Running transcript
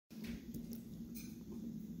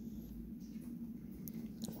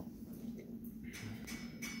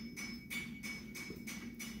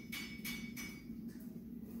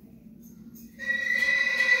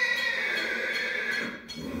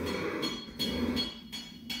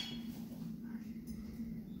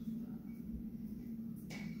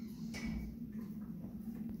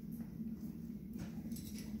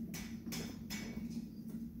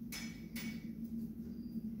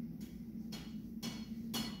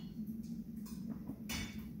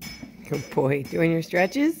Good boy. Doing your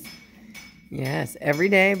stretches? Yes, every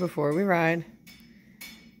day before we ride.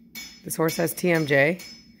 This horse has TMJ,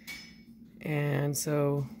 and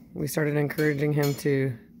so we started encouraging him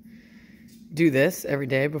to do this every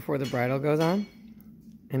day before the bridle goes on,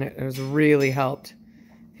 and it has really helped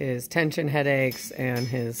his tension headaches and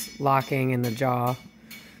his locking in the jaw,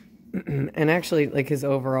 and actually like his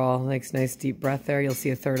overall, like, nice deep breath there. You'll see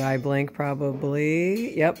a third eye blink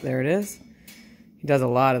probably. Yep, there it is. He does a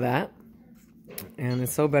lot of that, and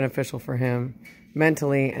it's so beneficial for him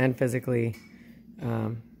mentally and physically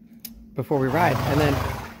before we ride.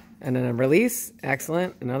 And then a release.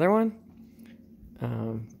 Excellent. Another one.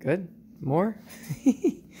 Good. More.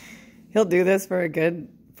 He'll do this for a good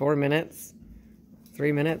 4 minutes,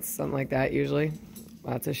 3 minutes, something like that usually.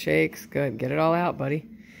 Lots of shakes. Good. Get it all out, buddy.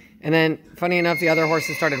 And then, funny enough, the other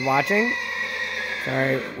horses started watching.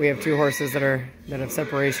 Sorry, we have 2 horses that have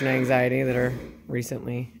separation anxiety that are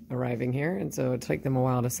recently arriving here, and so it took them a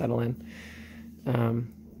while to settle in.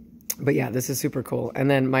 But yeah, this is super cool. And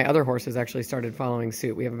then my other horses actually started following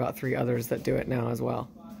suit. We have about 3 others that do it now as well.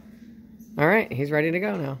 All right, he's ready to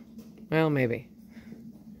go now. Well, maybe.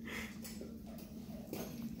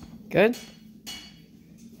 Good?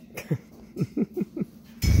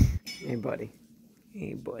 Hey, buddy.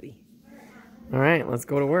 Hey, buddy. All right, let's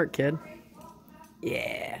go to work, kid.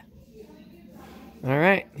 Yeah. All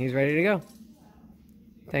right, he's ready to go.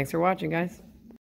 Thanks for watching, guys.